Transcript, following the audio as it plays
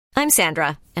I'm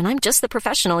Sandra, and I'm just the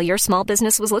professional your small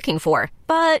business was looking for.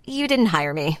 But you didn't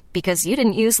hire me because you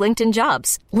didn't use LinkedIn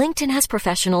Jobs. LinkedIn has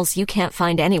professionals you can't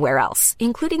find anywhere else,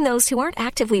 including those who aren't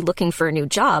actively looking for a new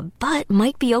job, but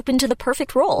might be open to the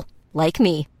perfect role, like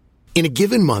me. In a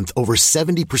given month, over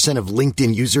 70% of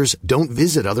LinkedIn users don't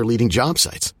visit other leading job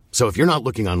sites. So if you're not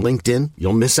looking on LinkedIn,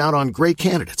 you'll miss out on great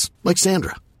candidates like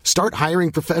Sandra. Start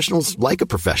hiring professionals like a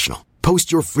professional.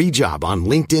 Post your free job on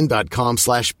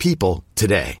linkedin.com/people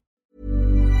today.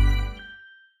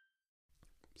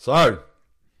 So,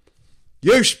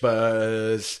 you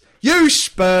Spurs! You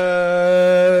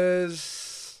Spurs!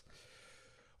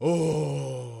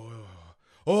 Oh,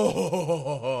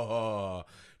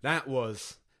 that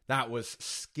was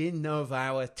skin of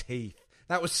our teeth.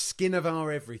 That was skin of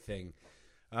our everything.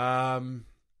 But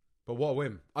what a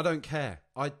win. I don't care.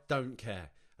 I don't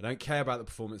care about the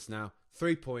performance now.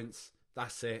 3 points.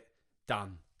 That's it.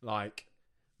 Done. Like,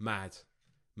 mad.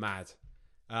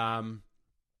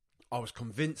 I was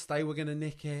convinced they were going to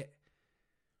nick it.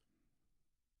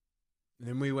 And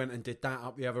then we went and did that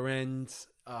up the other end.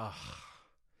 I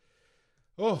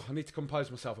need to compose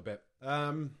myself a bit.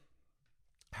 How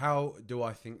do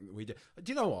I think that we did?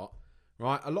 Do you know what?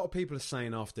 Right, a lot of people are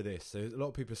saying after this, a lot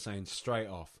of people are saying straight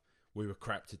off, we were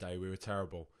crap today, we were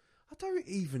terrible. I don't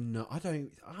even know. I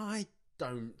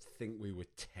don't think we were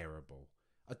terrible.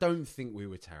 I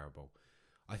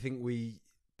think we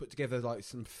put together like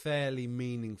some fairly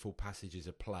meaningful passages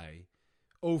of play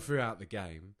all throughout the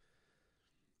game.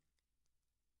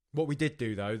 What we did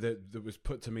do, though, that was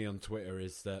put to me on Twitter,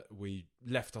 is that we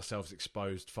left ourselves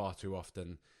exposed far too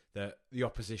often, that the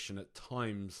opposition at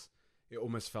times, it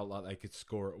almost felt like they could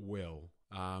score at will.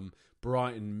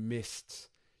 Brighton missed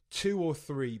 2 or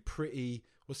 3 pretty,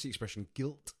 what's the expression,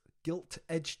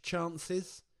 gilt-edged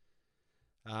chances.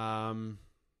 But,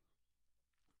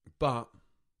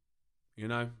 you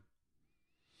know,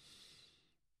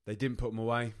 they didn't put them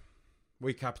away.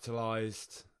 We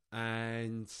capitalised,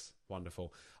 and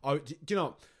wonderful. Oh, do you know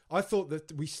what? I thought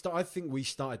that I think we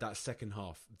started that second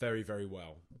half very, very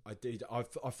well. I did. I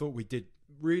thought we did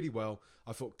really well.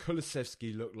 I thought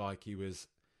Kulusevski looked like he was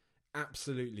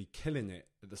absolutely killing it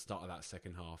at the start of that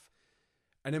second half.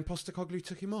 And then Postecoglou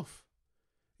took him off.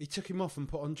 He took him off and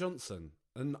put on Johnson.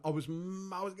 And I was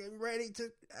getting ready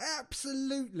to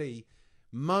absolutely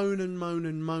moan.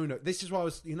 This is why I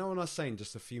was, when I was saying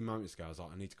just a few moments ago, I was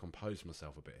like, I need to compose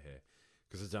myself a bit here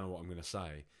because I don't know what I'm going to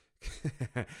say.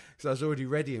 Because I was already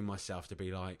readying myself to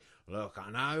be like, look,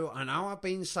 I know I've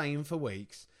been saying for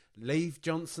weeks, leave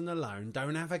Johnson alone,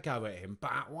 don't have a go at him,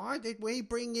 but why did we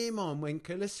bring him on when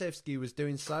Kulusevski was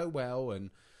doing so well? And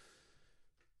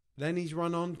then he's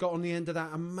run on, got on the end of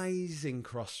that amazing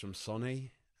cross from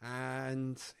Sonny,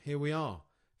 and here we are,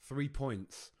 3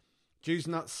 points. Juice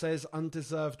Nut says,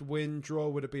 undeserved win, draw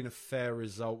would have been a fair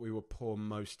result, we were poor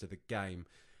most of the game.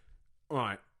 All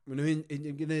right. I'm going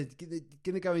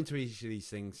to go into each of these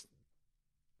things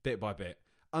bit by bit.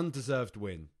 Undeserved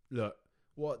win. Look,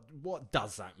 what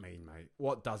does that mean, mate?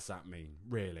 What does that mean,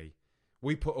 really?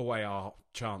 We put away our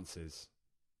chances.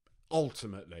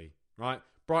 Ultimately, right?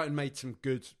 Brighton made some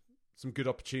good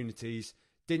opportunities,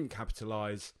 didn't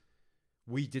capitalise.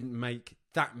 We didn't make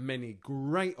that many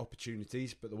great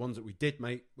opportunities, but the ones that we did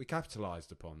make, we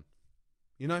capitalised upon.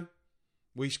 You know?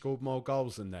 We scored more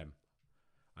goals than them.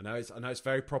 I know it's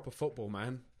very proper football,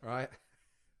 man, right?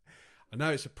 I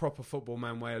know it's a proper football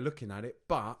man way of looking at it,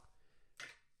 but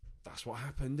that's what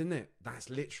happened, isn't it? That's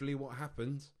literally what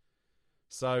happened.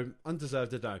 So,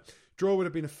 undeserved, I don't know. Draw would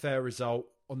have been a fair result.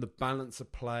 On the balance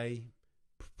of play,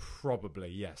 probably,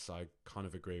 yes, I kind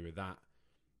of agree with that.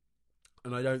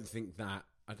 And I don't think that,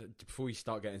 before you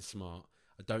start getting smart,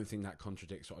 I don't think that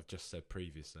contradicts what I've just said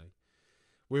previously.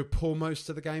 We were poor most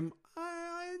of the game.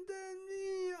 I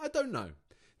don't know.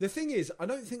 The thing is, I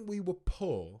don't think we were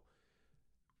poor.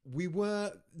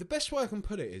 The best way I can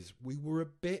put it is, we were a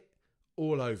bit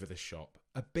all over the shop,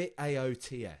 a bit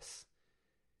AOTS.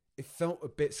 It felt a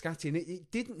bit scatty, and it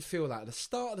didn't feel that. At the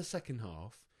start of the second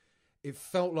half, it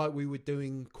felt like we were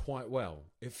doing quite well.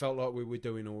 It felt like we were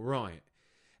doing all right.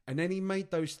 And then he made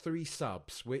those 3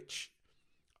 subs, which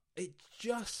it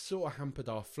just sort of hampered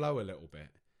our flow a little bit.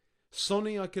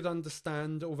 Sonny, I could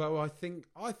understand, although I think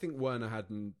Werner had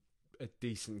a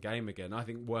decent game again. I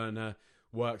think Werner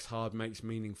works hard, makes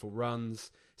meaningful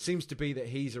runs. Seems to be that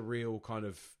he's a real kind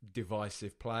of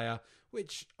divisive player,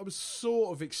 which I was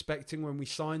sort of expecting when we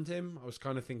signed him. I was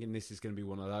kind of thinking this is going to be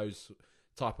one of those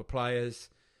type of players.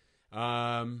 But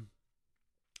I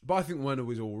think Werner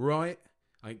was all right.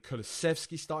 I think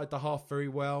Kulusevski started the half very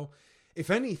well. If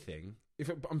anything,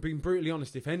 I'm being brutally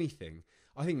honest, I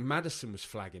think Maddison was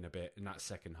flagging a bit in that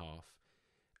second half.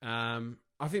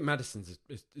 I think Maddison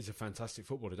is a fantastic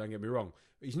footballer, don't get me wrong.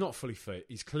 But he's not fully fit.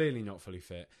 He's clearly not fully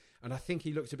fit. And I think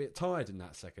he looked a bit tired in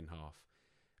that second half.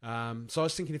 So I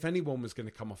was thinking if anyone was going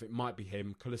to come off, it might be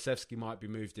him. Kulusevski might be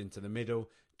moved into the middle.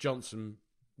 Johnson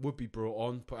would be brought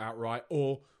on, put out right.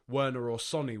 Or Werner or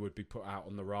Sonny would be put out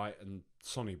on the right. And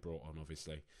Sonny brought on,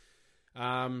 obviously.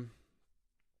 But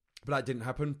that didn't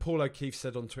happen. Paul O'Keefe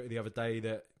said on Twitter the other day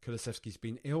that Kulusevski's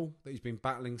been ill, that he's been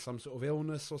battling some sort of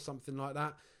illness or something like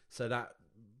that. So that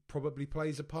probably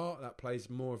plays a part. That plays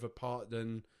more of a part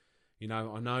than,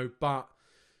 I know. But,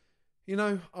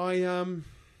 I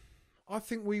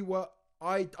think we were...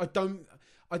 I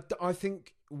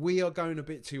think we are going a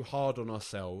bit too hard on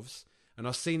ourselves. And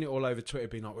I've seen it all over Twitter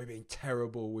being like, we've been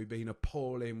terrible, we've been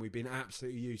appalling, we've been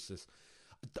absolutely useless.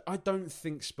 I don't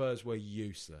think Spurs were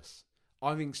useless.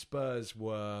 I think Spurs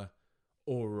were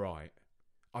all right.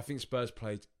 I think Spurs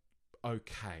played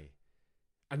okay.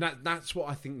 And that's what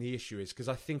I think the issue is, because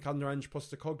I think under Ange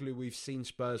Postecoglou, we've seen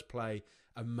Spurs play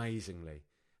amazingly.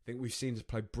 I think we've seen us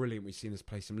play brilliant. We've seen us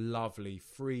play some lovely,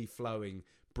 free-flowing,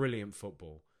 brilliant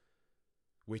football,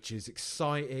 which is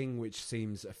exciting, which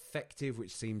seems effective,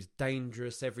 which seems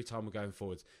dangerous every time we're going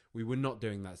forwards. We were not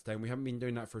doing that today, and we haven't been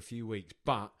doing that for a few weeks,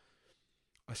 but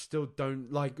I still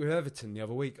don't, like with Everton the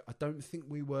other week, I don't think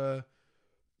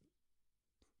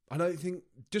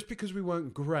just because we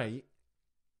weren't great,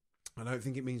 I don't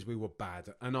think it means we were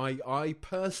bad. And I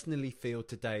personally feel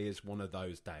today is one of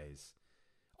those days.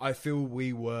 I feel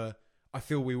we were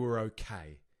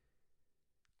okay.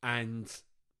 And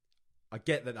I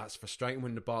get that that's frustrating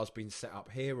when the bar's been set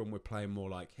up here and we're playing more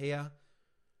like here.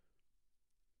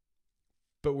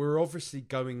 But we're obviously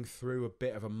going through a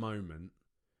bit of a moment.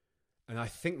 And I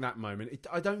think that moment,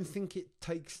 I don't think it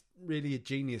takes really a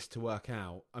genius to work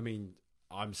out. I mean,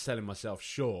 I'm selling myself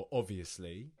short,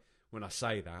 obviously, when I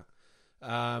say that.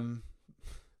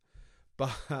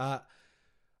 But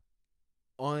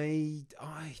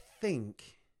I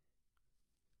think...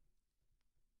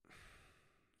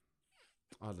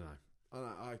 I don't know.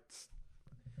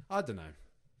 I don't know.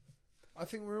 I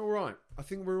think we're all right.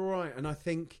 And I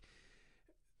think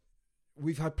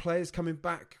we've had players coming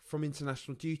back from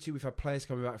international duty. We've had players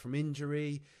coming back from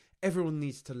injury. Everyone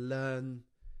needs to learn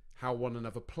how one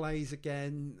another plays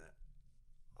again.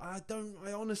 I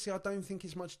honestly don't think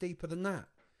it's much deeper than that.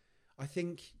 I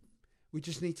think we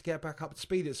just need to get back up to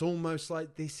speed. It's almost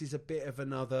like this is a bit of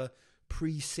another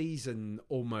pre-season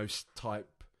almost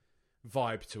type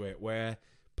vibe to it, where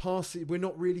passes, we're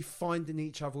not really finding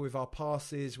each other with our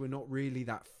passes. We're not really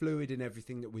that fluid in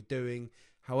everything that we're doing.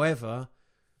 However,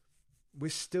 we're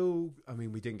still... I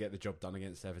mean, we didn't get the job done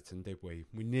against Everton, did we?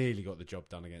 We nearly got the job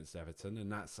done against Everton,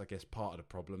 and that's, I guess, part of the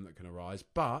problem that can arise.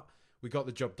 But we got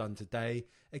the job done today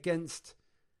against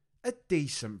a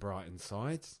decent Brighton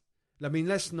side. I mean,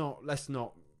 let's not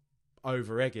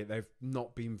over-egg it. They've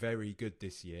not been very good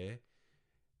this year,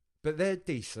 but they're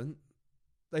decent.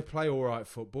 They play all right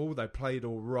football. They played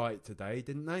all right today,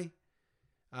 didn't they?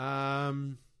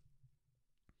 And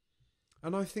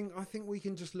I think we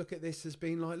can just look at this as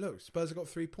being like, look, Spurs have got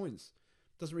 3 points.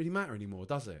 Doesn't really matter anymore,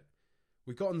 does it?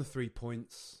 We got on the 3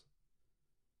 points.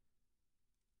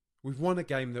 We've won a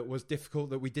game that was difficult,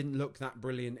 that we didn't look that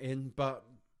brilliant in, but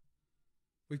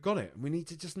we've got it. And we need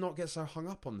to just not get so hung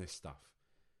up on this stuff.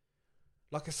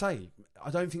 Like I say,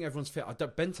 I don't think everyone's fit.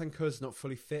 Bentancur's not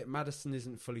fully fit. Maddison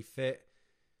isn't fully fit.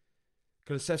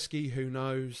 Kulusevski, who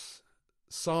knows?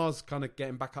 Sarr's kind of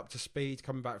getting back up to speed,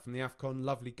 coming back from the AFCON.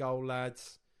 Lovely goal,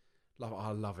 lads.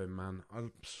 I love him, man.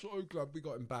 I'm so glad we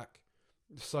got him back.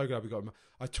 So glad we got him back.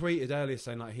 I tweeted earlier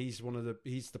saying like he's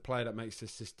the player that makes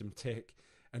this system tick.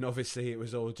 And obviously it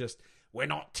was all just, we're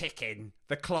not ticking.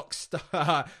 The clock's...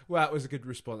 Well, that was a good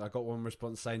response. I got one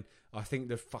response saying, I think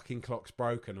the fucking clock's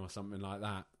broken or something like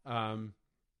that. I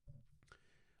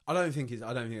don't think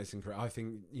it's incorrect. I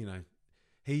think,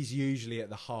 he's usually at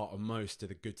the heart of most of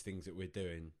the good things that we're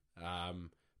doing.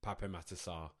 Pape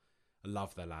Matar. I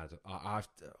love the lad.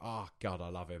 God, I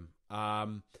love him.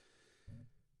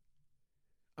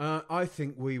 I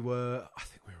think we were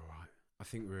all right. I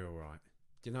think we were all right.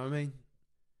 Do you know what I mean?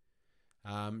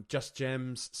 Just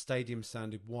Gems. Stadium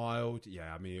sounded wild.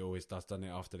 Yeah, I mean, it always does, doesn't it,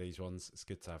 after these ones? It's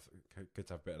good to have a bit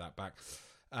of that back.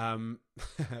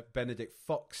 Benedict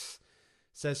Fox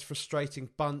says, frustrating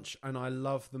bunch, and I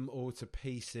love them all to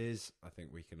pieces. I think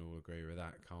we can all agree with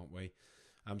that, can't we?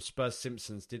 Spurs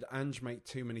Simpsons, did Ange make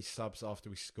too many subs after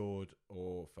we scored,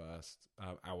 or first?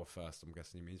 Our first, I'm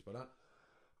guessing he means by that.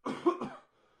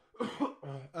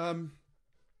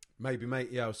 Maybe, mate.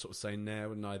 Yeah, I was sort of saying there,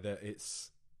 wouldn't I, that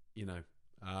it's, I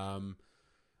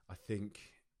think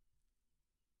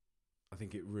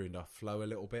it ruined our flow a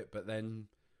little bit, but then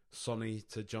Sonny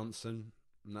to Johnson,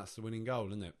 and that's the winning goal,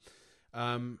 isn't it?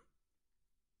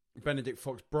 Benedict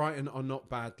Fox, Brighton are not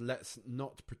bad. Let's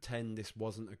not pretend this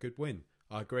wasn't a good win.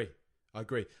 I agree. I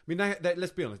mean,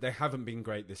 let's be honest, they haven't been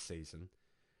great this season.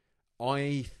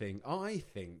 I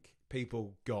think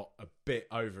people got a bit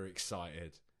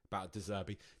overexcited about De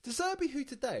Zerbi. De Zerbi, who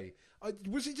today,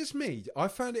 was it just me? I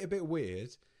found it a bit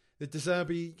weird that De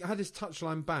Zerbi had his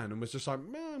touchline ban and was just like,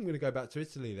 I'm going to go back to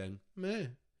Italy then. Meh.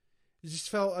 It just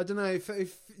felt, I don't know, it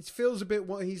feels a bit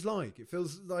what he's like. It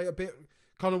feels like a bit,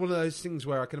 kind of one of those things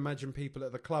where I can imagine people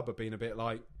at the club are being a bit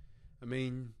like, I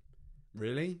mean,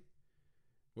 really?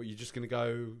 What, you're just going to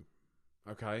go,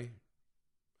 okay,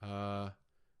 I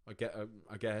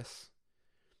guess.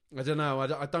 I don't know.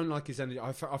 I don't like his energy.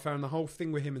 I found the whole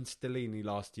thing with him and Stellini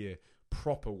last year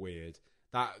proper weird.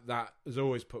 That has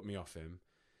always put me off him.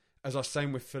 As I was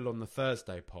saying with Phil on the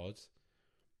Thursday pod,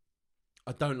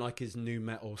 I don't like his new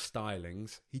metal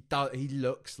stylings. He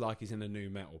looks like he's in a new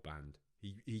metal band.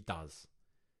 He does.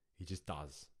 He just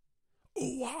does.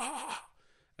 Ooh, ah!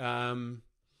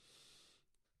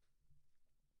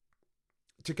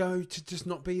 To just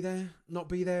not be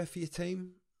there for your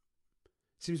team,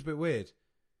 seems a bit weird.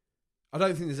 I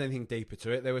don't think there's anything deeper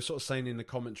to it. They were sort of saying in the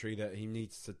commentary that he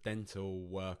needs to dental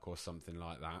work or something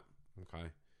like that.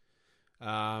 Okay.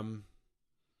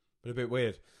 But a bit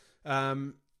weird.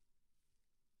 Oprah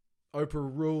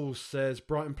Rules says,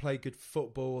 Brighton play good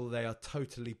football. They are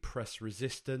totally press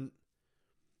resistant.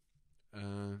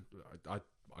 I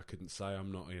couldn't say.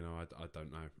 I'm not, I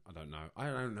don't know. I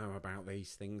don't know about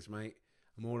these things, mate.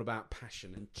 I'm all about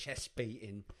passion and chest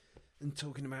beating and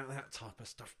talking about that type of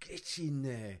stuff. Get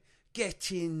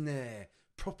in there.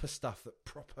 Proper stuff that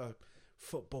proper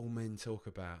football men talk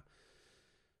about.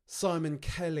 Simon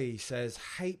Kelly says,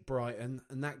 hate Brighton,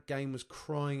 and that game was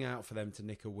crying out for them to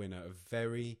nick a winner. A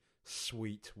very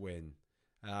sweet win.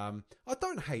 I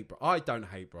don't hate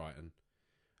Brighton.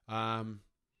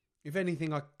 If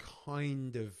anything, I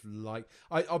kind of like...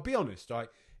 I'll be honest, right?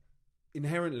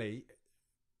 Inherently,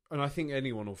 and I think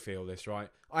anyone will feel this, right?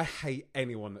 I hate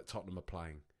anyone that Tottenham are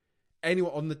playing.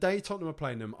 Anyone on the day Tottenham are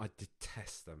playing them, I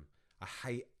detest them. I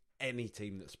hate any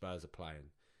team that Spurs are playing.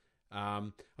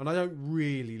 And I don't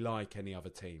really like any other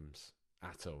teams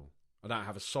at all. I don't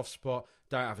have a soft spot.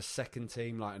 Don't have a second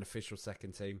team, like an official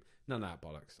second team. None of that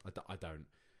bollocks. I don't.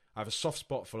 I have a soft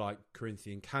spot for like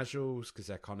Corinthian casuals because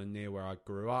they're kind of near where I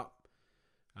grew up.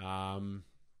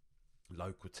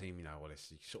 Local team, you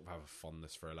sort of have a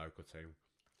fondness for a local team.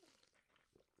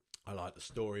 I like the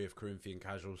story of Corinthian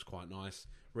casuals, quite nice.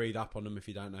 Read up on them if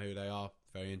you don't know who they are.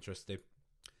 Very interesting.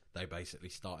 They basically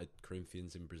started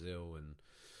Corinthians in Brazil, and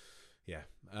yeah.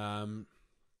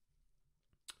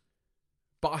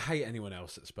 But I hate anyone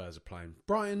else that Spurs are playing.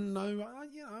 Brighton, no,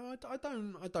 I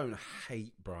don't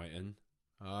hate Brighton.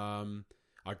 I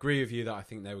agree with you that I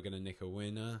think they were going to nick a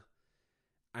winner,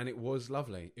 and it was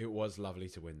lovely. It was lovely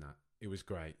to win that. It was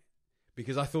great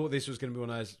because I thought this was going to be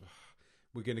one of those.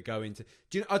 We're going to go into.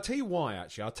 I'll tell you why.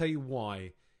 Actually, I'll tell you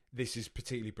why this is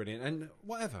particularly brilliant. And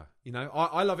whatever,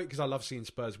 I love it because I love seeing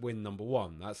Spurs win. Number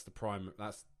one, that's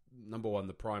number one,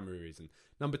 the primary reason.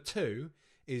 Number two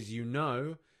is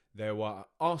there were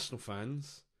Arsenal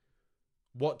fans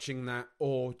watching that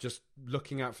or just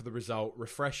looking out for the result,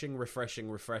 refreshing,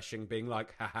 being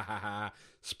like, ha ha ha ha,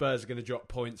 Spurs are going to drop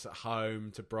points at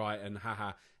home to Brighton, ha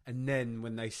ha. And then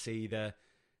when they see the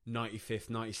 95th,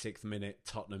 96th minute,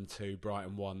 Tottenham 2,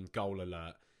 Brighton 1, goal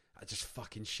alert, it just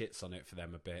fucking shits on it for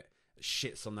them a bit. It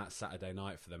shits on that Saturday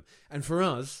night for them. And for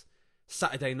us,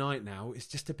 Saturday night now is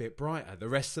just a bit brighter. The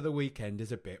rest of the weekend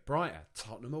is a bit brighter.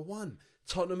 Tottenham are 1.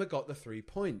 Tottenham have got the 3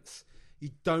 points. You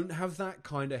don't have that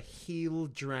kind of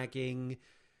heel-dragging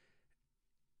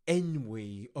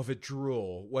ennui of a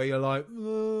draw where you're like,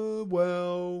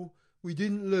 well, we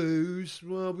didn't lose.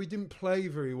 Well, we didn't play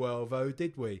very well, though,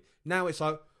 did we? Now it's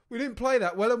like, we didn't play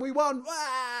that well and we won.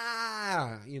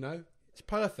 Ah! It's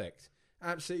perfect.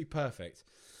 Absolutely perfect.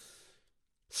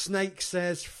 Snake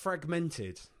says,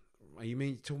 fragmented.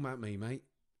 You talking about me, mate?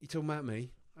 You talking about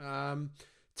me?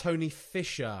 Tony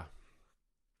Fisher.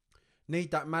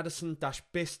 Need that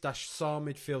Maddison-Biss-Sarr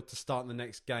midfield to start in the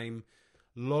next game.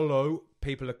 Lolo.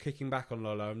 People are kicking back on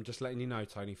Lolo. I'm just letting you know,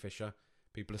 Tony Fisher.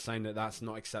 People are saying that that's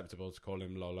not acceptable to call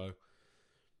him Lolo.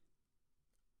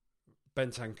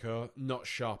 Bentancur, not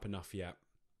sharp enough yet.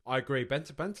 I agree.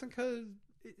 Bentancur,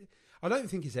 I don't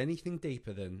think he's anything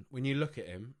deeper than, when you look at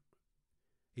him,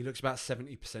 he looks about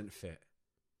 70% fit.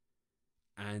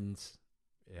 And,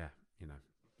 yeah,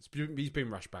 he's been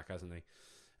rushed back, hasn't he?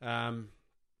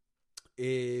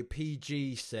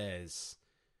 PG says,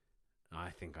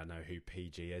 I think I know who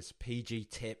PG is. PG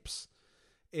Tips.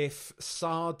 if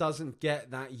Sarr doesn't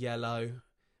get that yellow,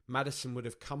 Maddison would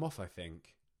have come off, I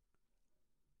think.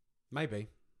 Maybe.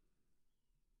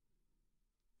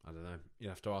 I don't know. You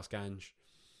have to ask Ange.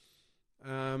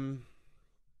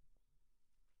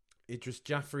 Idris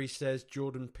Jaffrey says,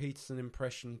 Jordan Peterson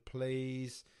impression,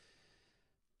 please.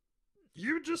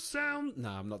 You just sound... No,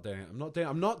 I'm not doing it.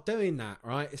 I'm not doing that,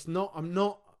 right? It's not... I'm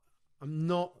not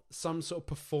some sort of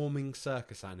performing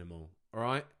circus animal, all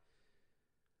right?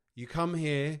 You come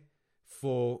here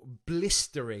for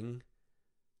blisteringly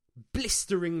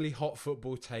hot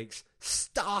football takes,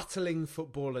 startling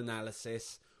football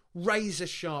analysis, razor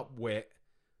sharp wit,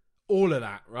 all of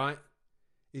that, right?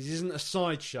 This isn't a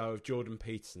sideshow of Jordan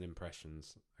Peterson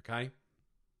impressions, okay?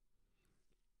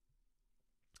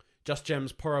 Just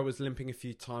Gems, Porro was limping a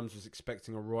few times, was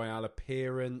expecting a Royale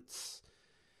appearance.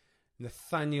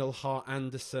 Nathaniel Hart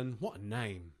Anderson, what a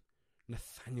name.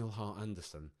 Nathaniel Hart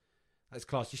Anderson. That's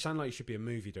class. You sound like you should be a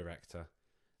movie director.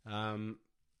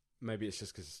 Maybe it's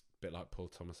just because it's a bit like Paul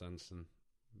Thomas Anderson.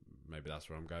 Maybe that's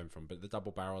where I'm going from. But the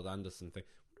double-barreled Anderson thing.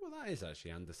 I wonder what that is,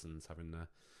 actually. Anderson's having...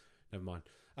 never mind.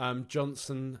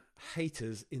 Johnson,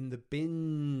 haters in the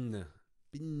bin.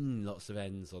 Lots of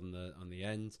N's on the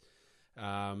end.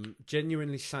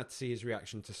 Genuinely sad to see his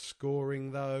reaction to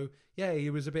scoring, though. Yeah, he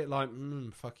was a bit like,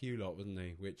 fuck you lot, wasn't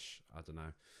he? Which, I don't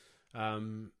know.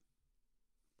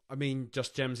 I mean,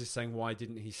 Just Gems is saying, why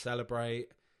didn't he celebrate?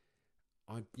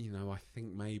 I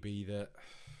think maybe that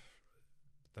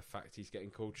the fact he's getting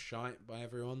called shite by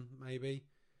everyone, maybe,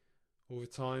 all the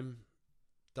time,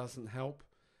 doesn't help.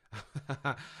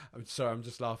 I'm sorry, I'm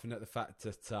just laughing at the fact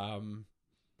that,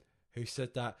 who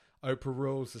said that? Oprah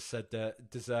Rules has said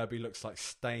that De Zerbi looks like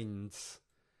Stains.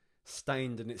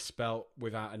 Stained, and it's spelt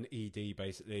without an ED,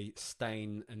 basically.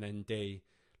 Stain and then D.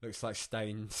 Looks like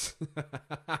Stains.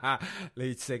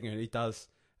 Lead singer, and he does.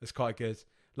 It's quite good.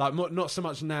 Like, not so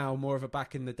much now, more of a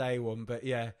back in the day one, but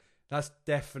yeah, that's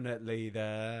definitely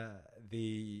the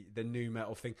new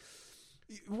metal thing.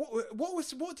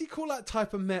 What do you call that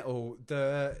type of metal?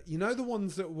 The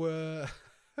ones that were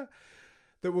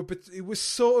it was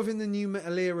sort of in the new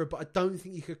metal era, but I don't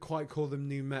think you could quite call them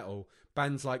new metal.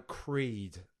 Bands like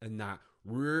Creed and that,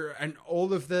 and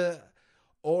all of the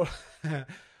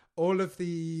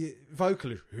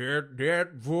vocalists, hear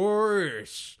that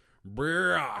voice,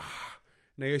 bruh.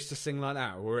 And they used to sing like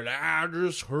that. What I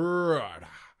just heard.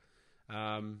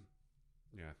 Yeah,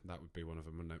 that would be one of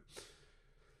them, wouldn't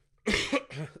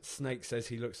it? Snake says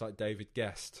he looks like David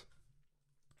Guest.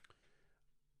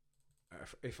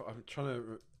 If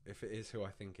it is who I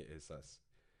think it is, that's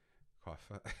quite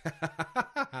fun.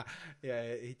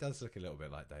 Yeah, he does look a little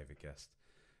bit like David Guest.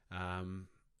 I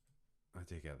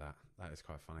do get that. That is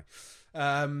quite funny.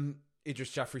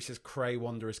 Idris Jaffrey says Cray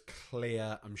Wander is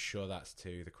clear. I'm sure that's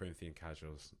to the Corinthian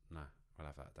Casuals. No, we'll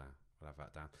have that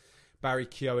down. Barry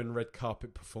Keoghan, red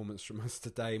carpet performance from us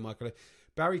today, Michael.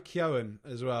 Barry Keoghan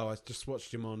as well. I just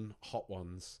watched him on Hot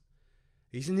Ones.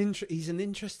 He's an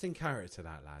interesting character,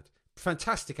 that lad.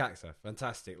 Fantastic actor,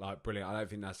 fantastic, like brilliant. I don't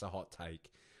think that's a hot take.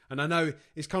 And I know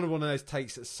it's kind of one of those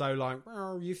takes that's so like,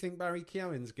 well, you think Barry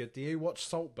Keoghan's good? Do you watch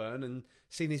Saltburn and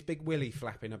seen his big willy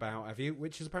flapping about? Have you?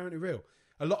 Which is apparently real.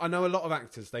 I know a lot of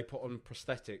actors, they put on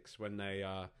prosthetics when they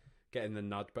get in the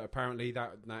nud, but apparently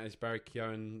that is Barry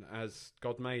Keoghan as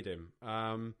God made him.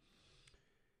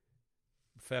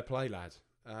 Fair play, lad.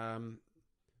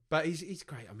 But he's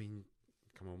great. I mean,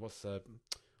 come on, what's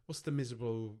the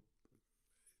miserable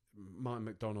Martin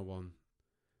McDonagh one?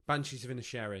 Banshees of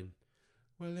Inisherin.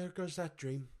 Well, there goes that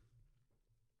dream.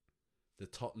 The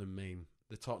Tottenham meme.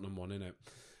 The Tottenham one, innit?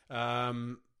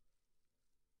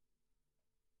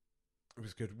 It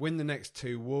was good. Win the next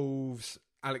two. Wolves.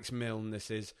 Alex Milne,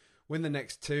 this is. Win the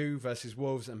next two versus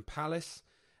Wolves and Palace.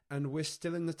 And we're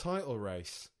still in the title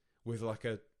race. With like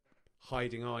a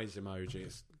hiding eyes emoji.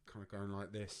 It's kind of going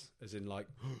like this. As in like,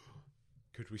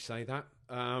 could we say that?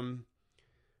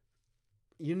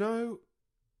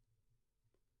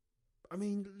 I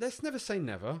mean, let's never say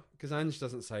never, because Ange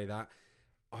doesn't say that.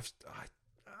 I'm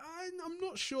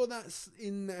not sure that's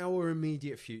in our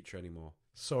immediate future anymore.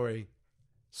 Sorry.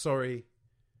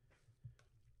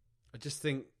 I just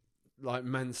think, like,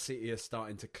 Man City are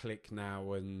starting to click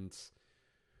now, and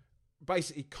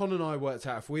basically, Con and I worked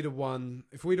out if we'd have won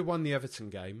the Everton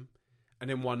game, and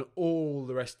then won all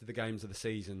the rest of the games of the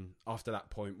season after that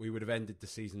point, we would have ended the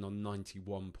season on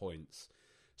 91 points.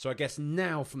 So I guess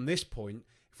now, from this point,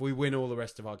 if we win all the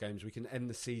rest of our games, we can end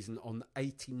the season on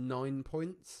 89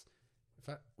 points. In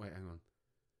fact, wait, hang on.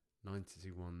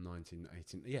 91, 19,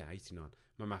 18... Yeah, 89.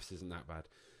 My maths isn't that bad.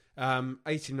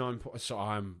 89 points... So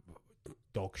I'm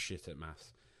dog shit at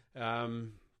maths.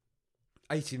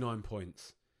 89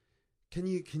 points. Can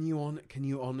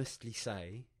you honestly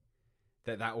say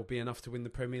that will be enough to win the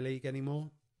Premier League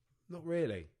anymore? Not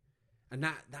really. And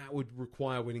that would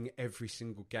require winning every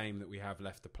single game that we have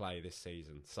left to play this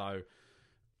season. So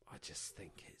I just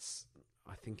think it's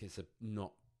a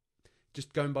not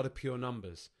just going by the pure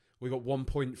numbers. We got 1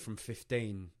 point from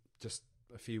 15 just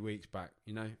a few weeks back.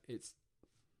 You know, it's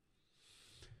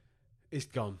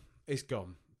gone. It's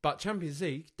gone. But Champions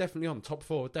League definitely on top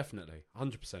 4, definitely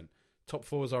 100%. Top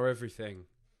 4s are everything,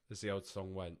 as the old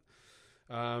song went.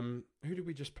 Who did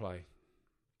we just play?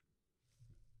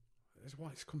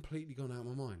 It's completely gone out of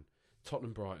my mind.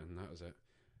 Tottenham Brighton, that was it.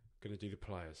 Going to do the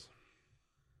players.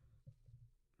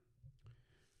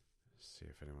 See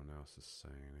if anyone else is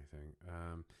saying anything.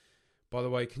 By the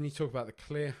way, can you talk about the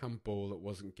clear handball that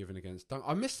wasn't given against Dunk?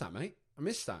 I missed that, mate. I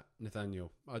missed that,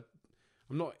 Nathaniel. I'm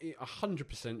not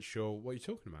 100% sure what you're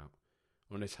talking about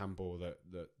on this handball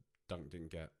that Dunk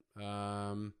didn't get.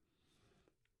 So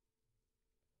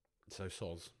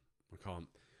soz. I can't.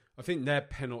 I think their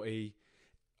penalty.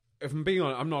 If I'm being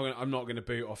honest, I'm not going to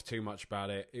boot off too much about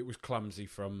it. It was clumsy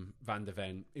from Van de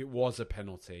Ven. It was a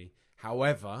penalty.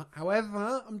 However,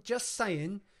 I'm just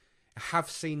saying, I have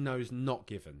seen those not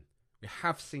given. We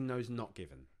have seen those not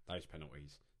given, those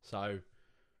penalties. So,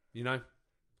 you know,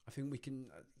 I think we can.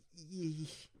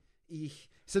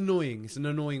 It's annoying. It's an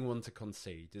annoying one to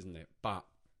concede, isn't it? But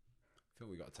I think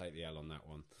we've got to take the L on that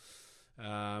one.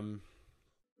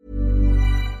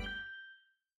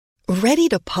 Ready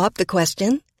to pop the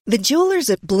question? The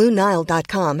jewelers at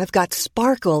BlueNile.com have got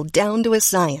sparkle down to a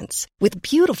science with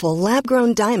beautiful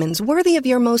lab-grown diamonds worthy of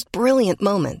your most brilliant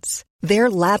moments.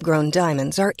 Their lab-grown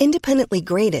diamonds are independently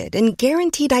graded and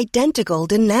guaranteed identical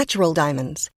to natural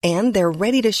diamonds, and they're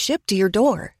ready to ship to your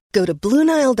door. Go to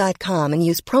BlueNile.com and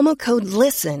use promo code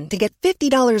LISTEN to get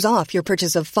 $50 off your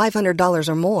purchase of $500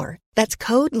 or more. That's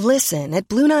code LISTEN at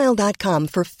BlueNile.com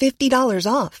for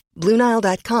 $50 off.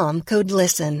 BlueNile.com, code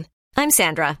LISTEN. I'm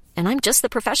Sandra, and I'm just the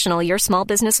professional your small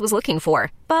business was looking for.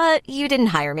 But you didn't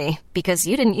hire me because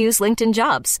you didn't use LinkedIn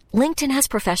Jobs. LinkedIn has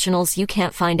professionals you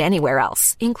can't find anywhere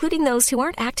else, including those who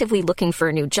aren't actively looking for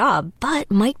a new job,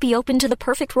 but might be open to the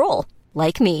perfect role,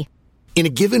 like me. In a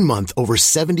given month, over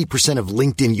 70% of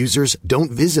LinkedIn users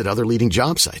don't visit other leading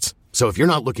job sites. So if you're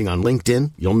not looking on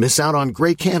LinkedIn, you'll miss out on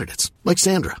great candidates like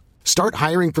Sandra. Start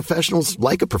hiring professionals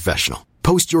like a professional.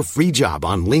 Post your free job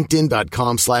on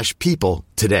linkedin.com/people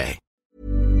today.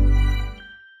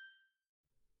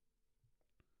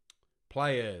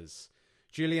 Players.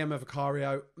 Guilherme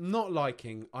Vicario,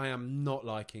 I am not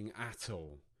liking at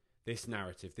all this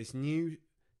narrative, this new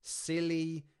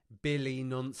silly Billy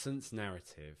nonsense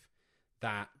narrative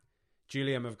that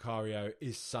Guilherme Vicario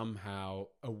is somehow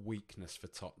a weakness for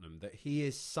Tottenham, that he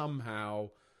is somehow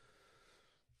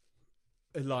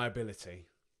a liability.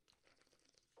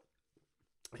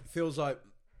 It feels like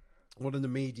one of the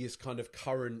media's kind of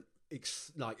current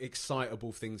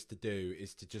excitable things to do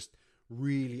is to just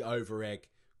really over-egg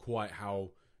quite how,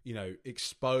 you know,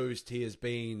 exposed he has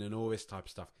been and all this type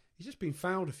of stuff. He's just been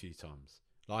fouled a few times.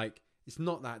 Like, it's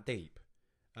not that deep.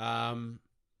 I'm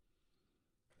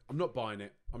not buying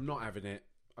it. I'm not having it.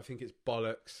 I think it's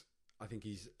bollocks. I think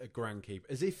he's a grand keeper.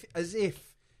 As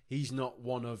if he's not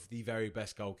one of the very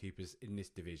best goalkeepers in this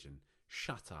division.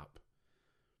 Shut up.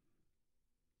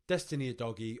 Destiny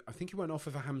Udogie, I think he went off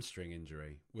with a hamstring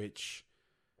injury, which,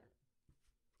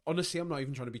 honestly, I'm not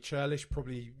even trying to be churlish.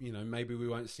 Probably, you know, maybe we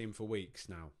won't see him for weeks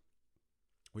now,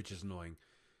 which is annoying.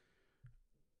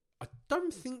 I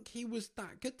don't think he was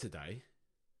that good today.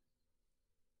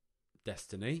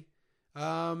 Destiny.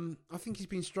 I think he's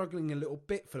been struggling a little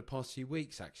bit for the past few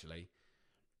weeks, actually.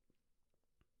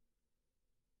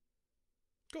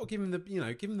 Got to give him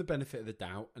the benefit of the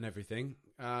doubt and everything.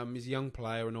 He's a young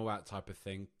player and all that type of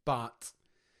thing. But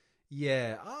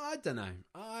yeah, I don't know.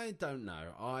 I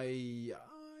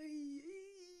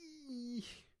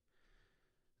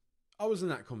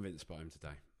wasn't that convinced by him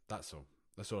today. That's all.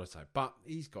 That's all I'd say. But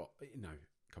he's got, you know,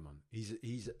 come on. He's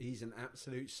an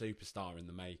absolute superstar in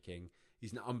the making.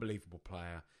 He's an unbelievable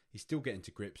player. He's still getting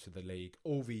to grips with the league.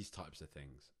 All these types of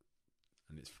things.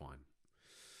 And it's fine.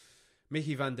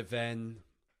 Mickey van der Ven.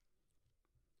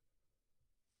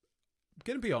 I'm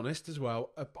going to be honest as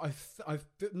well. I've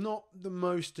not the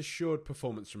most assured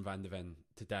performance from Van der Ven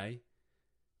today.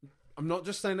 I'm not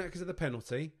just saying that because of the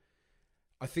penalty.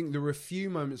 I think there were a few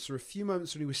moments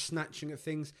when he was snatching at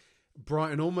things.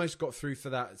 Brighton almost got through for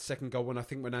that second goal when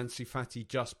Ansu Fati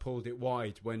just pulled it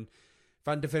wide, when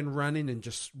Van der Ven ran in and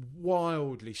just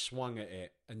wildly swung at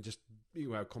it and just, you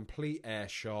know, complete air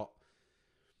shot.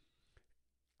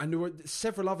 And there were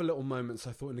several other little moments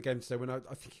I thought in the game today when I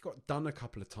think he got done a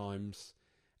couple of times.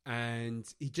 and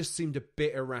he just seemed a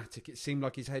bit erratic. It seemed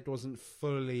like his head wasn't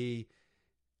fully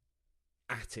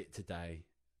at it today.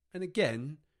 And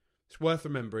again, it's worth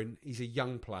remembering, he's a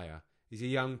young player. He's a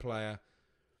young player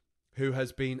who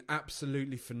has been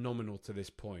absolutely phenomenal to this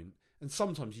point. And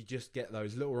sometimes you just get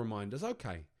those little reminders,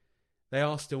 okay, they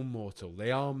are still mortal.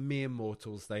 They are mere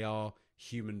mortals. They are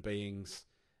human beings.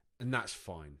 And that's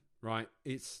fine, right?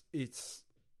 It's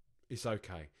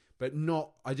okay. But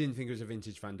I didn't think it was a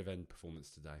vintage Van de Ven performance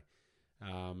today.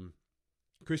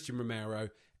 Christian Romero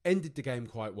ended the game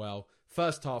quite well.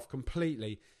 First half,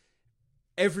 completely.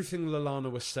 Everything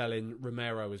Lallana was selling,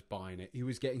 Romero was buying it. He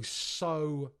was getting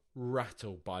so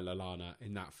rattled by Lallana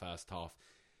in that first half.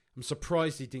 I'm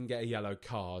surprised he didn't get a yellow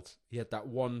card. He had that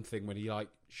one thing when he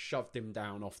shoved him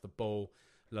down off the ball.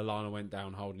 Lallana went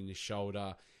down holding his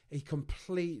shoulder. He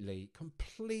completely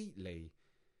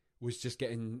was just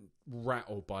getting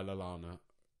rattled by Lallana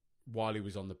while he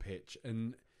was on the pitch.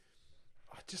 And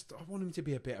I want him to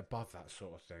be a bit above that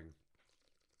sort of thing.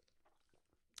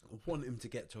 I want him to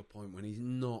get to a point when he's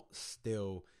not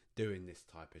still doing this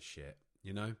type of shit,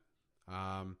 you know?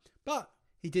 But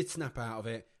he did snap out of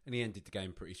it, and he ended the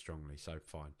game pretty strongly, so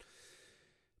fine.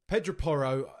 Pedro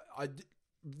Porro,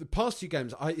 the past few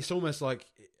games, it's almost like,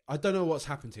 I don't know what's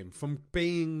happened to him. From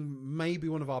being maybe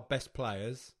one of our best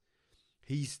players,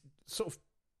 he's sort of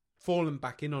fallen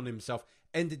back in on himself,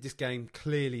 ended this game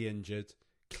clearly injured,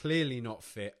 clearly not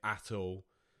fit at all,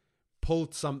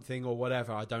 pulled something or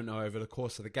whatever, I don't know, over the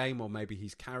course of the game, or maybe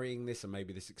he's carrying this, and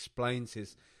maybe this explains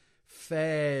his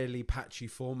fairly patchy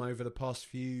form over the past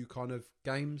few kind of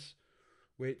games,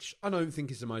 which I don't think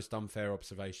is the most unfair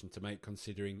observation to make,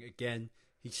 considering, again,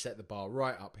 he set the bar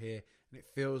right up here, and it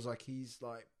feels like he's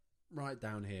right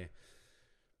down here.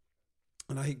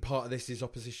 And I think part of this is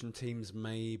opposition teams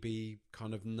maybe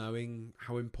kind of knowing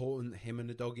how important him and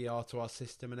the doggy are to our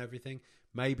system and everything.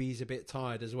 Maybe he's a bit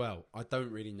tired as well. I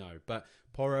don't really know. But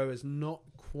Porro has not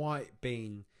quite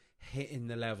been hitting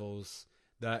the levels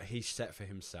that he's set for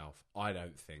himself, I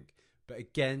don't think. But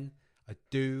again, I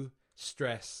do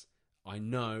stress, I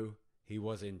know he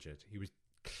was injured. He was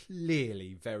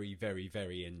clearly very, very,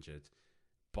 very injured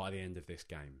by the end of this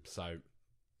game. So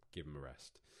give him a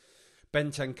rest.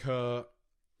 Bentancur,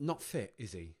 not fit,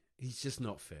 is he? He's just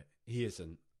not fit. He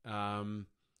isn't.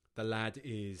 The lad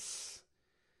is...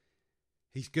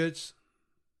 He's good.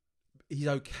 He's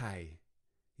okay.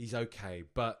 He's okay.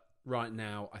 But right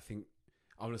now, I think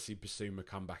I want to see Basuma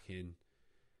come back in,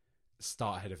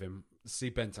 start ahead of him,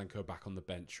 see Bentancur back on the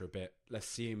bench for a bit. Let's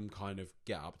see him kind of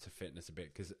get up to fitness a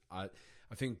bit, because I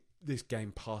think this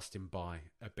game passed him by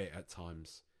a bit at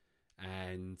times.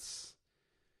 And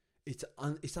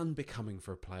it's unbecoming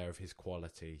for a player of his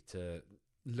quality to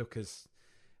look as,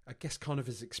 I guess, kind of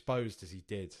as exposed as he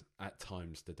did at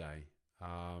times today.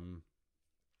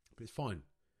 But it's fine.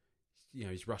 You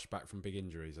know, he's rushed back from big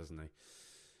injuries, hasn't he?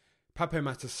 Pape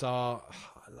Matar,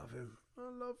 I love him. I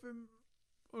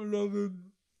love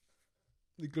him.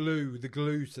 The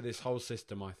glue to this whole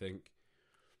system, I think.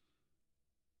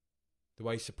 The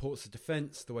way he supports the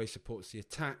defence, the way he supports the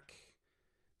attack,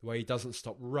 the way he doesn't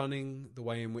stop running, the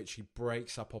way in which he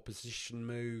breaks up opposition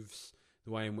moves,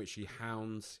 the way in which he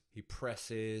hounds, he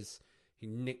presses, he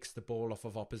nicks the ball off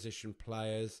of opposition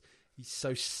players. He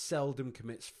so seldom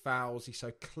commits fouls. He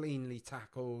so cleanly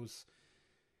tackles.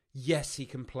 Yes, he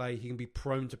can play. He can be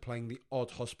prone to playing the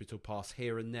odd hospital pass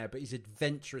here and there, but he's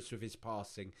adventurous with his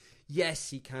passing. Yes,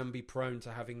 he can be prone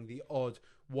to having the odd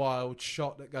wild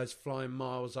shot that goes flying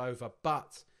miles over,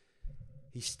 but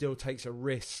he still takes a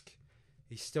risk.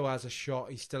 He still has a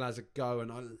shot. He still has a go,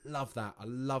 and I love that. I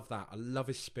love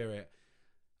his spirit.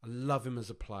 I love him as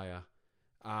a player.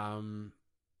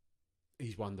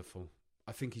 He's wonderful.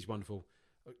 I think he's wonderful.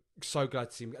 So glad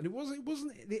to see him. And it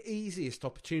wasn't the easiest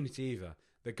opportunity either.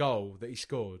 The goal that he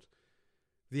scored,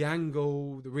 the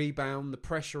angle, the rebound, the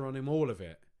pressure on him, all of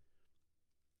it.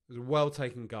 It was a well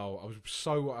taken goal.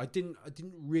 I didn't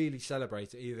really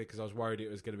celebrate it either, because I was worried it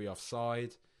was going to be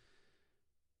offside.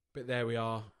 But there we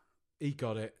are. He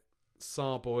got it.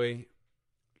 Sarboy,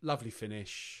 lovely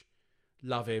finish.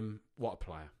 Love him. What a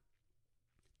player.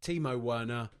 Timo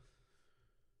Werner,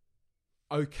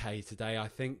 okay today, I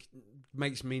think.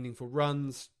 Makes meaningful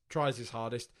runs, tries his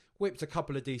hardest, whipped a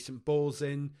couple of decent balls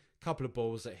in, a couple of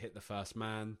balls that hit the first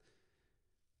man.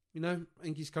 You know, I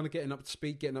think he's kind of getting up to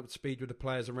speed with the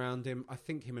players around him. I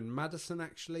think him and Maddison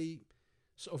actually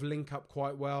sort of link up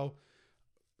quite well.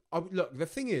 Look, the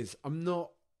thing is, I'm not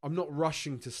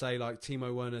rushing to say like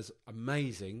Timo Werner's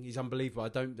amazing. He's unbelievable. I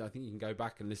think you can go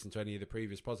back and listen to any of the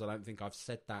previous pods. I don't think I've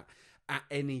said that at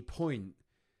any point.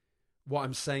 What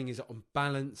I'm saying is that on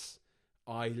balance,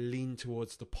 I lean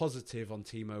towards the positive on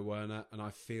Timo Werner, and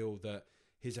I feel that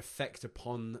his effect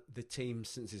upon the team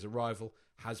since his arrival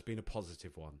has been a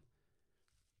positive one.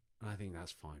 And I think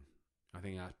that's fine. I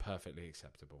think that's perfectly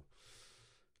acceptable.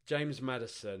 James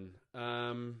Maddison.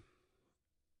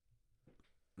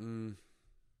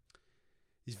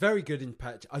 He's very good in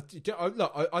patch.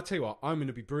 Look, I'll tell you what, I'm going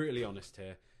to be brutally honest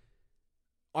here.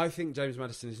 I think James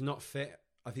Maddison is not fit.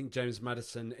 I think James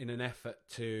Maddison, in an effort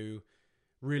to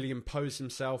really impose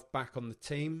himself back on the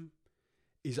team,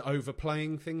 is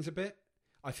overplaying things a bit.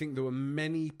 I think there were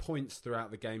many points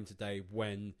throughout the game today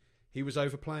when he was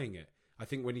overplaying it. I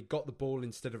think when he got the ball,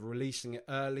 instead of releasing it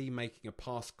early, making a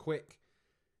pass quick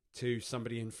to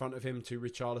somebody in front of him, to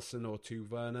Richarlison or to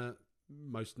Werner,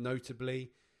 most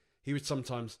notably, he would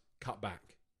sometimes cut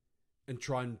back and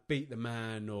try and beat the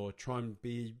man, or try and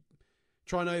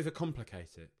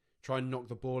overcomplicate it. Try and knock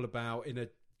the ball about in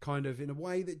a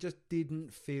way that just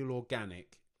didn't feel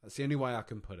organic. That's the only way I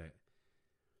can put it.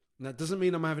 And that doesn't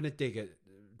mean I'm having a dig at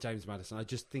James Maddison. I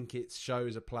just think it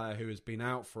shows a player who has been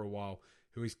out for a while,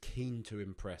 who is keen to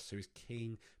impress, who is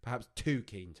keen, perhaps too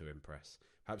keen to impress,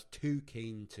 perhaps too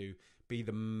keen to be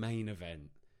the main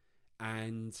event.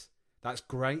 And that's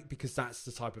great, because that's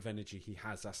the type of energy he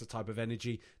has. That's the type of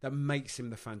energy that makes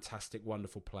him the fantastic,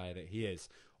 wonderful player that he is.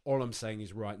 All I'm saying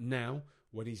is right now,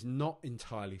 when he's not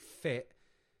entirely fit,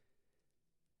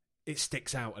 it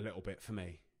sticks out a little bit for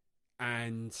me.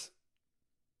 And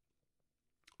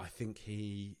I think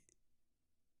he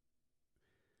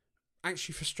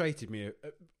actually frustrated me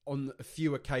on a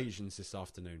few occasions this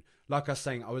afternoon. Like I was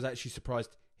saying, I was actually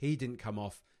surprised he didn't come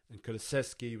off and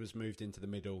Kulusevski was moved into the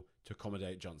middle to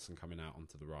accommodate Johnson coming out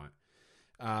onto the right.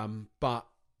 But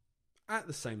at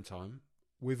the same time,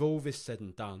 with all this said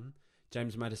and done,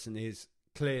 James Maddison is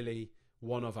clearly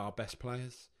one of our best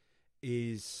players,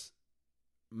 is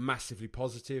massively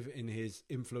positive in his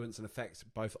influence and effects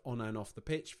both on and off the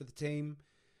pitch for the team.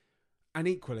 And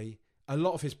equally, a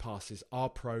lot of his passes are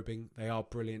probing. They are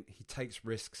brilliant. He takes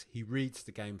risks. He reads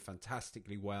the game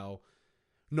fantastically well.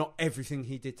 Not everything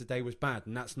he did today was bad,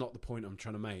 and that's not the point I'm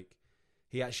trying to make.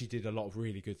 He actually did a lot of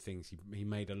really good things. He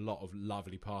made a lot of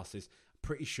lovely passes.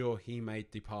 Pretty sure he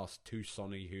made the pass to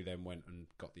Sonny, who then went and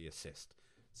got the assist.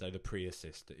 So the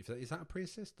pre-assist. Is that a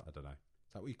pre-assist? I don't know.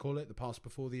 Is that what you call it? The pass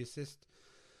before the assist?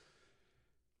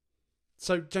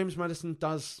 So James Maddison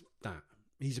does that.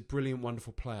 He's a brilliant,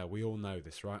 wonderful player. We all know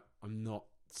this, right? I'm not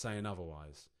saying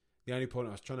otherwise. The only point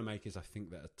I was trying to make is I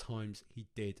think that at times he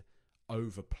did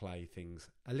overplay things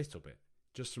a little bit,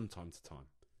 just from time to time.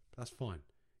 But that's fine.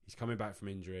 He's coming back from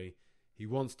injury. He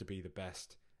wants to be the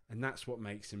best. And that's what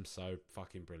makes him so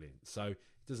fucking brilliant. So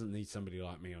he doesn't need somebody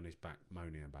like me on his back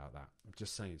moaning about that. I'm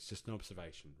just saying, it's just an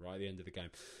observation right at the end of the game.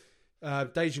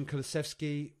 Dejan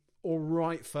Kulusevski, all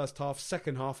right first half.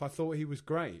 Second half, I thought he was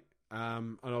great.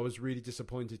 And I was really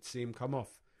disappointed to see him come off.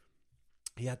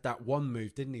 He had that one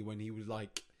move, didn't he, when he was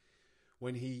like,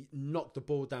 when he knocked the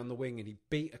ball down the wing and he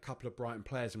beat a couple of Brighton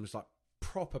players and was like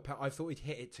proper. I thought he'd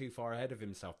hit it too far ahead of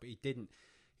himself, but he didn't.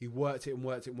 He worked it and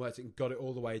worked it and worked it and got it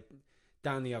all the way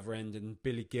down the other end, and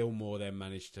Billy Gilmore then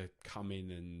managed to come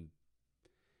in and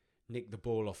nick the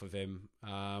ball off of him,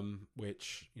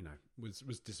 which, you know, was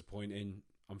disappointing,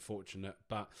 unfortunate.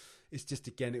 But it's just,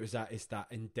 again, it's that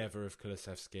endeavour of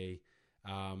Kulusevski.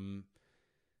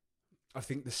 I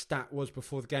think the stat was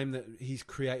before the game that he's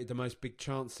created the most big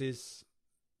chances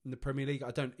in the Premier League.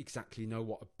 I don't exactly know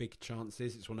what a big chance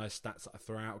is. It's one of those stats that I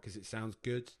throw out because it sounds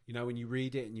good. You know, when you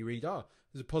read it and you read, oh,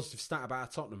 there's a positive stat about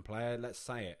a Tottenham player, let's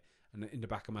say it. And in the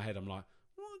back of my head, I'm like,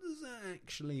 what does that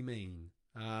actually mean?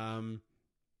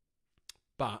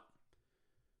 But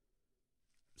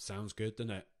sounds good,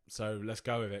 doesn't it? So let's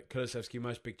go with it. Kulusevski,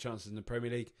 most big chances in the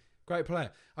Premier League. Great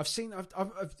player. I've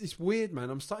it's weird, man.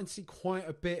 I'm starting to see quite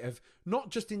a bit of, not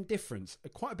just indifference,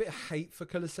 quite a bit of hate for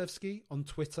Kulusevski on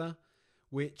Twitter,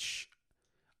 which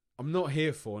I'm not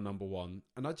here for, number one.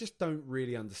 And I just don't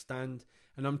really understand.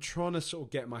 And I'm trying to sort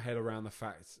of get my head around the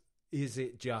fact, is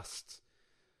it just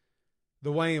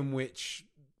the way in which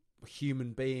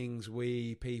human beings,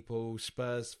 we people,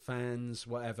 Spurs fans,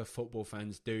 whatever, football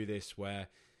fans do this, where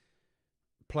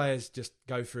players just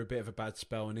go through a bit of a bad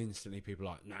spell and instantly people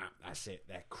are like, nah, that's it,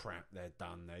 they're crap, they're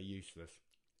done, they're useless.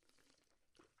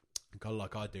 Kind of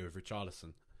like I do with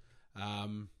Richarlison.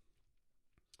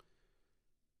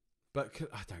 But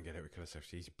I don't get it with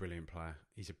Kulusevski. He's a brilliant player.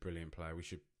 He's a brilliant player.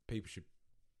 People should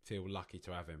feel lucky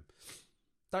to have him.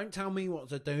 Don't tell me what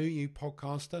to do, you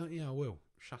podcaster. Yeah, I will.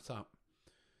 Shut up.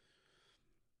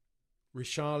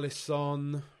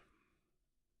 Richarlison,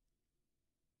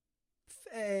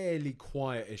 fairly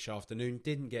quietish afternoon.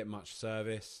 Didn't get much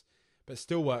service, but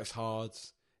still works hard.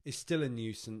 is still a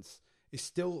nuisance. He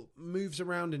still moves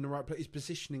around in the right place. His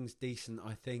positioning's decent,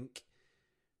 I think.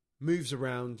 Moves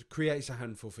around, creates a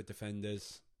handful for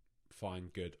defenders.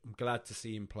 Fine, good. I'm glad to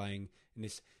see him playing in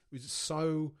this. It was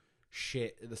so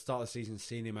shit at the start of the season,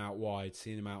 seeing him out wide,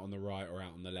 seeing him out on the right or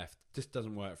out on the left. Just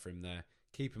doesn't work for him there.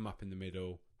 Keep him up in the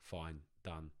middle. Fine,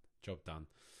 done. Job done.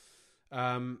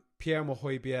 Pierre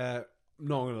Højbjerg,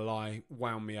 not going to lie,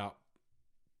 wound me up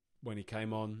when he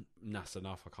came on. That's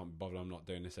enough. I can't be bothered. I'm not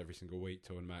doing this every single week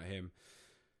talking about him.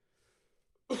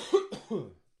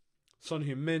 Son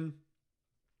Heung-min,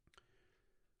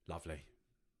 lovely.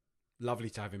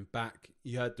 Lovely to have him back.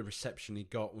 You heard the reception he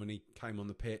got when he came on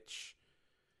the pitch.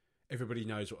 Everybody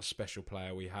knows what a special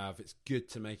player we have. It's good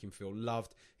to make him feel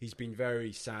loved. He's been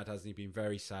very sad, hasn't he? Been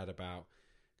very sad about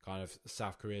kind of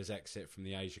South Korea's exit from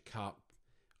the Asia Cup.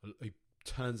 He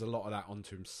turns a lot of that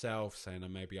onto himself, saying, oh,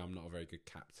 maybe I'm not a very good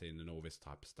captain and all this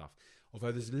type of stuff.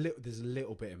 Although there's a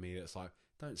little bit of me that's like,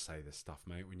 don't say this stuff,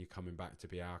 mate, when you're coming back to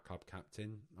be our club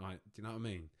captain. Like, do you know what I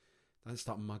mean? Don't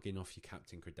start mugging off your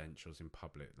captain credentials in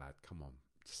public, lad. Come on.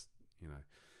 Just, you know.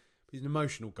 He's an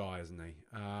emotional guy, isn't he?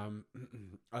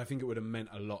 I think it would have meant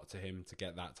a lot to him to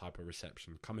get that type of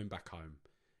reception, coming back home.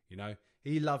 You know?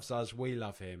 He loves us. We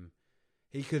love him.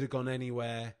 He could have gone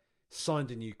anywhere,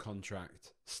 signed a new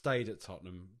contract, stayed at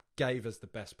Tottenham, gave us the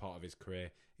best part of his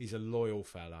career. He's a loyal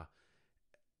fella.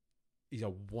 He's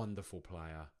a wonderful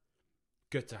player.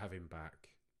 Good to have him back.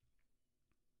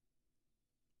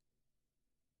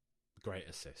 Great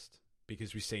assist,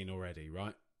 because we've seen already,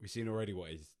 right? We've seen already what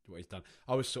he's done.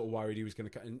 I was sort of worried he was going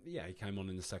to, and yeah, he came on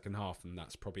in the second half, and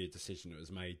that's probably a decision that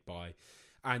was made by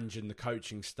Ange and the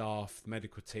coaching staff, the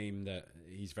medical team, that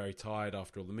he's very tired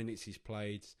after all the minutes he's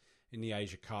played in the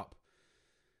Asia Cup.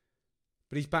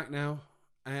 But he's back now,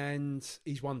 and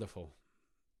he's wonderful,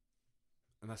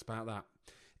 and that's about that.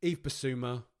 Yves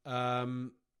Bissouma,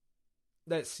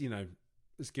 let's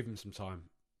give him some time.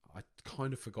 I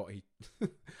kind of forgot he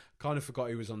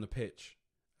was on the pitch.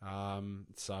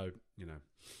 So,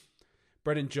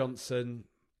 Brennan Johnson,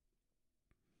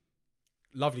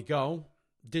 lovely goal.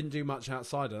 Didn't do much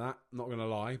outside of that, not going to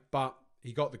lie. But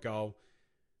he got the goal,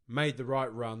 made the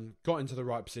right run, got into the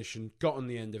right position, got on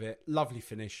the end of it. Lovely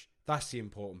finish. That's the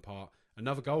important part.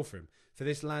 Another goal for him. For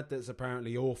this lad that's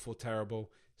apparently awful,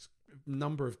 terrible.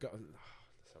 Number of goals.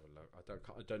 Let's have a look.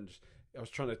 I was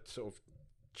trying to sort of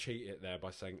cheat it there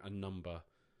by saying a number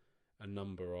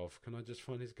of. Can I just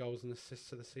find his goals and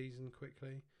assists of the season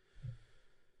quickly?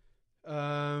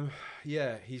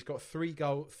 Yeah, he's got 3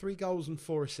 goals and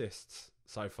 4 assists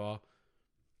so far.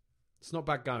 It's not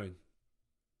bad going.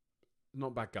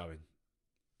 Not bad going.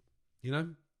 You know,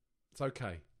 it's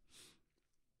okay.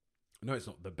 I know it's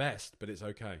not the best, but it's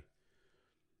okay.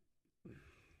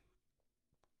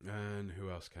 And who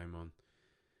else came on?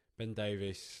 Ben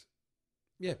Davies.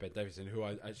 Yeah, Ben Davison, who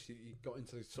I actually got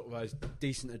into sort of those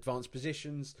decent advanced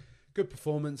positions. Good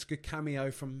performance, good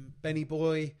cameo from Benny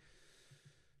Boy.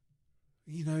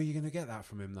 You know you're going to get that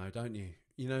from him, though, don't you?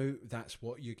 You know that's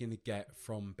what you're going to get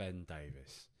from Ben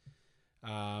Davies.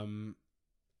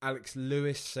 Alex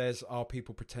Lewis says, are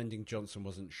people pretending Johnson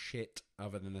wasn't shit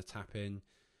other than a tap-in?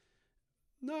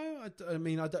 No, I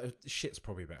mean, shit's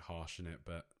probably a bit harsh, isn't it?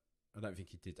 But I don't think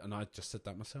he did. And I just said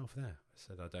that myself there. I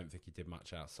said I don't think he did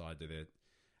much outside the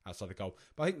goal.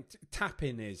 But I think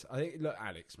tap-in is... look,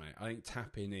 Alex, mate, I think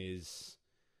tap-in is...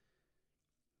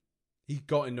 He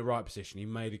got in the right position. He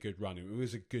made a good run. It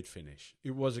was a good finish.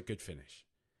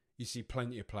 You see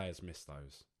plenty of players miss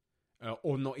those.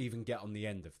 Or not even get on the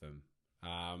end of them.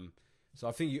 So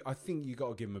I think you got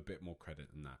to give him a bit more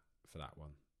credit than that for that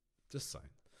one. Just saying.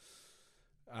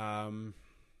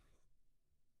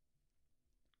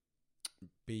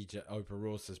 BJ Oprah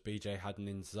Raw says BJ had an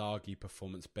Inzaghi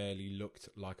performance, barely looked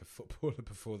like a footballer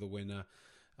before the winner.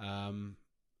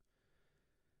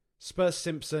 Spurs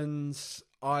Simpsons,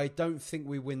 I don't think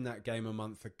we win that game a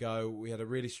month ago. We had a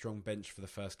really strong bench for the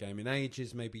first game in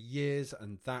ages, maybe years,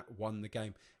 and that won the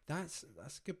game. That's a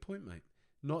good point, mate.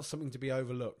 Not something to be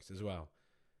overlooked as well.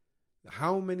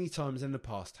 How many times in the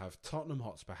past have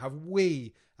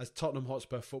we as Tottenham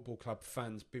Hotspur Football Club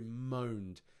fans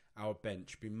bemoaned our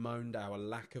bench, bemoaned our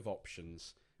lack of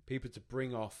options, people to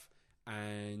bring off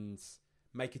and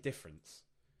make a difference?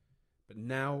 But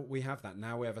now we have that.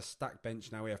 Now we have a stacked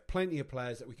bench. Now we have plenty of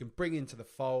players that we can bring into the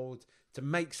fold to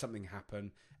make something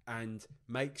happen, and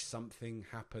make something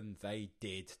happen they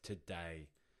did today.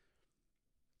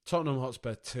 Tottenham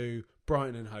Hotspur 2,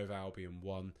 Brighton and Hove Albion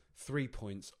 1. 3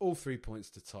 points, all 3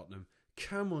 points to Tottenham.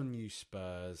 Come on, you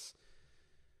Spurs.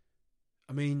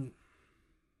 I mean,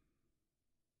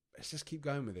 let's just keep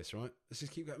going with this, right? Let's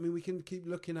just keep going. I mean, we can keep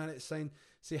looking at it saying,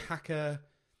 see, Hacker,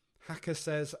 Hacker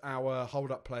says our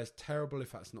hold-up play is terrible,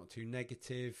 if that's not too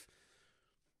negative.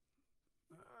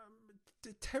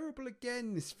 Terrible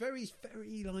again. It's very,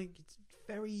 very, it's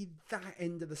very that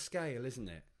end of the scale, isn't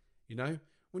it? You know?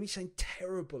 When he's saying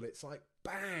terrible, it's like,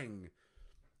 bang,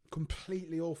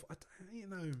 completely awful. I think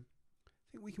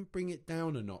we can bring it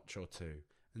down a notch or two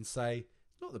and say,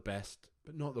 not the best,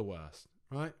 but not the worst,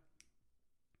 right?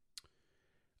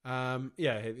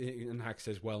 Yeah, and Hack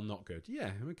says, well, not good.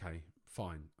 Yeah, okay,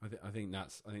 fine. I think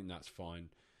that's fine.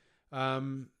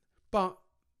 But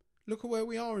look at where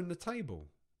we are in the table.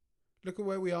 Look at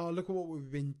where we are. Look at what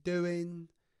we've been doing.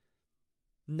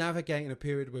 Navigating a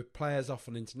period with players off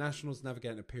on internationals,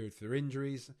 navigating a period through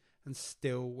injuries, and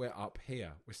still we're up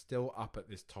here. We're still up at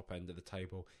this top end of the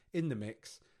table, in the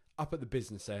mix, up at the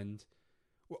business end.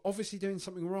 We're obviously doing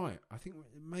something right. I think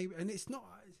maybe, and it's not,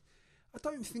 I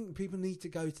don't think people need to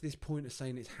go to this point of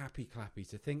saying it's happy clappy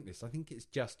to think this. I think it's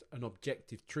just an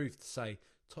objective truth to say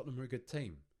Tottenham are a good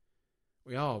team.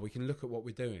 We are. We can look at what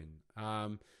we're doing.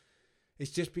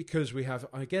 It's just because we have,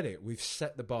 I get it, we've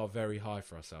set the bar very high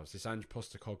for ourselves. This Ange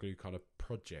Postecoglou kind of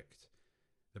project.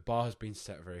 The bar has been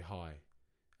set very high.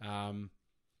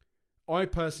 I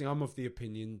personally, I'm of the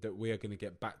opinion that we are going to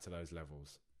get back to those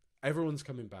levels. Everyone's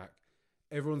coming back.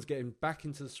 Everyone's getting back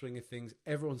into the swing of things.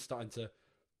 Everyone's starting to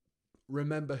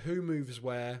remember who moves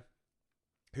where,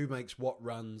 who makes what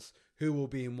runs, who will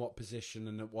be in what position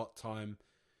and at what time.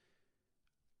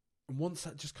 And once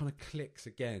that just kind of clicks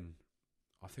again,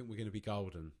 I think we're going to be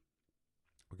golden.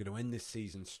 We're going to end this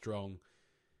season strong.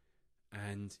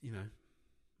 And, you know,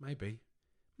 maybe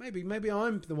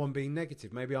I'm the one being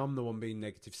negative. Maybe I'm the one being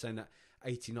negative, saying that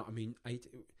 89,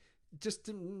 just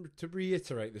to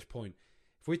reiterate this point,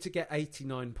 if we're to get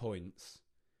 89 points,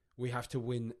 we have to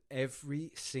win every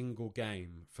single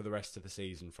game for the rest of the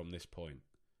season from this point.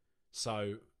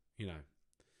 So, you know,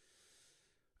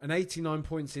 and 89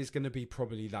 points is going to be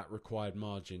probably that required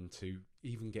margin to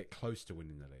even get close to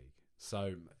winning the league.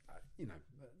 So, you know,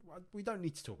 we don't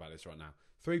need to talk about this right now.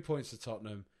 3 points to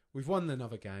Tottenham. We've won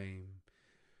another game.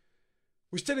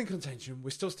 We're still in contention. We're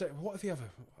still... What are the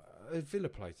other... Villa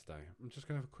play today? I'm just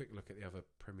going to have a quick look at the other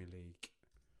Premier League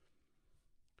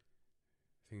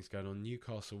things going on.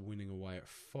 Newcastle winning away at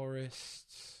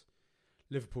Forest.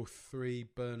 Liverpool 3,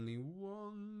 Burnley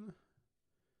 1.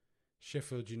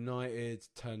 Sheffield United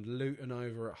turned Luton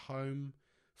over at home.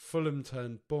 Fulham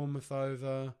turned Bournemouth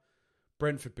over.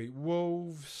 Brentford beat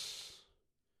Wolves.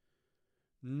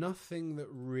 Nothing that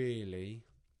really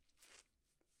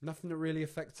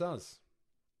affects us.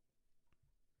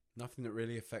 Nothing that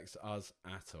really affects us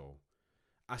at all.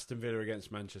 Aston Villa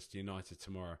against Manchester United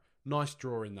tomorrow. Nice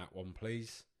draw in that one,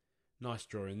 please. Nice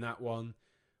draw in that one.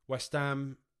 West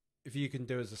Ham, if you can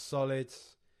do us a solid,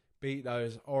 beat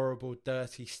those horrible,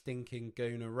 dirty, stinking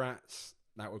Gooner rats,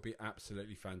 that would be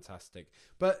absolutely fantastic.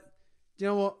 But, you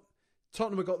know what?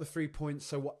 Tottenham have got the 3 points,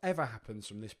 so whatever happens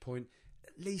from this point,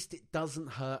 at least it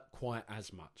doesn't hurt quite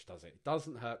as much, does it? It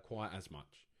doesn't hurt quite as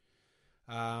much.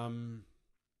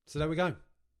 So there we go.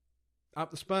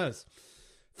 Up the Spurs.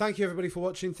 Thank you everybody for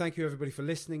watching. Thank you everybody for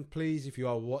listening. Please, if you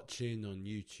are watching on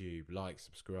YouTube, like,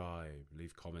 subscribe,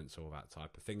 leave comments, all that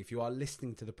type of thing. If you are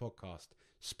listening to the podcast,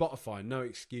 Spotify, no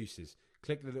excuses.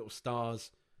 Click the little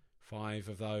stars, 5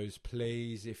 of those,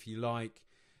 please, if you like.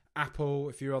 Apple,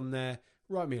 if you're on there,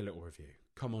 write me a little review.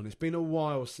 Come on, it's been a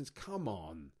while since... Come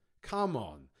on.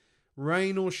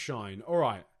 Rain or shine. All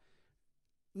right.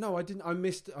 No, I didn't. I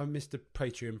missed a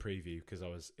Patreon preview because I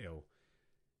was ill.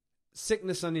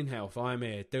 Sickness and in health, I'm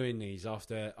here doing these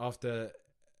after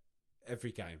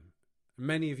every game.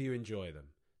 Many of you enjoy them.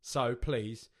 So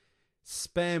please,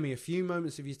 spare me a few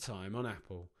moments of your time on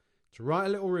Apple to write a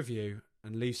little review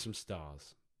and leave some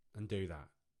stars. And do that.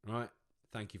 Right?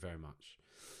 Thank you very much.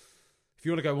 If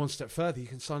you want to go one step further, you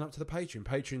can sign up to the Patreon.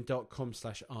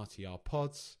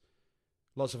 Patreon.com/RTRpods.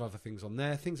 Lots of other things on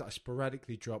there. Things that I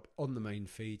sporadically drop on the main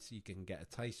feed so you can get a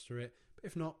taste for it. But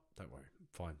if not, don't worry.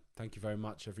 Fine. Thank you very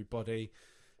much, everybody.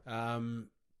 Enjoy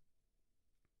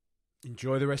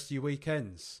the rest of your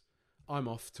weekends. I'm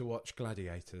off to watch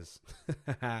Gladiators.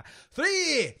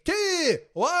 3, 2,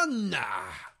 1.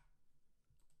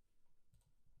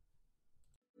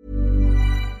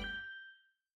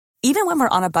 Even when we're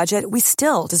on a budget, we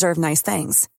still deserve nice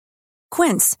things.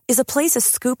 Quince is a place to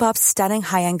scoop up stunning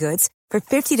high-end goods for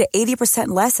 50 to 80%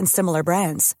 less than similar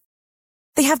brands.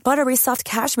 They have buttery soft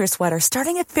cashmere sweaters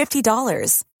starting at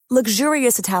 $50,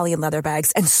 luxurious Italian leather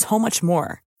bags, and so much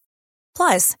more.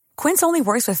 Plus, Quince only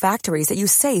works with factories that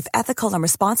use safe, ethical, and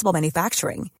responsible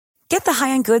manufacturing. Get the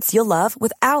high-end goods you'll love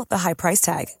without the high price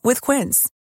tag with Quince.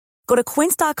 Go to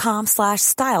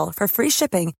quince.com/style for free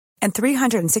shipping and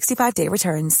 365-day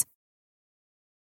returns.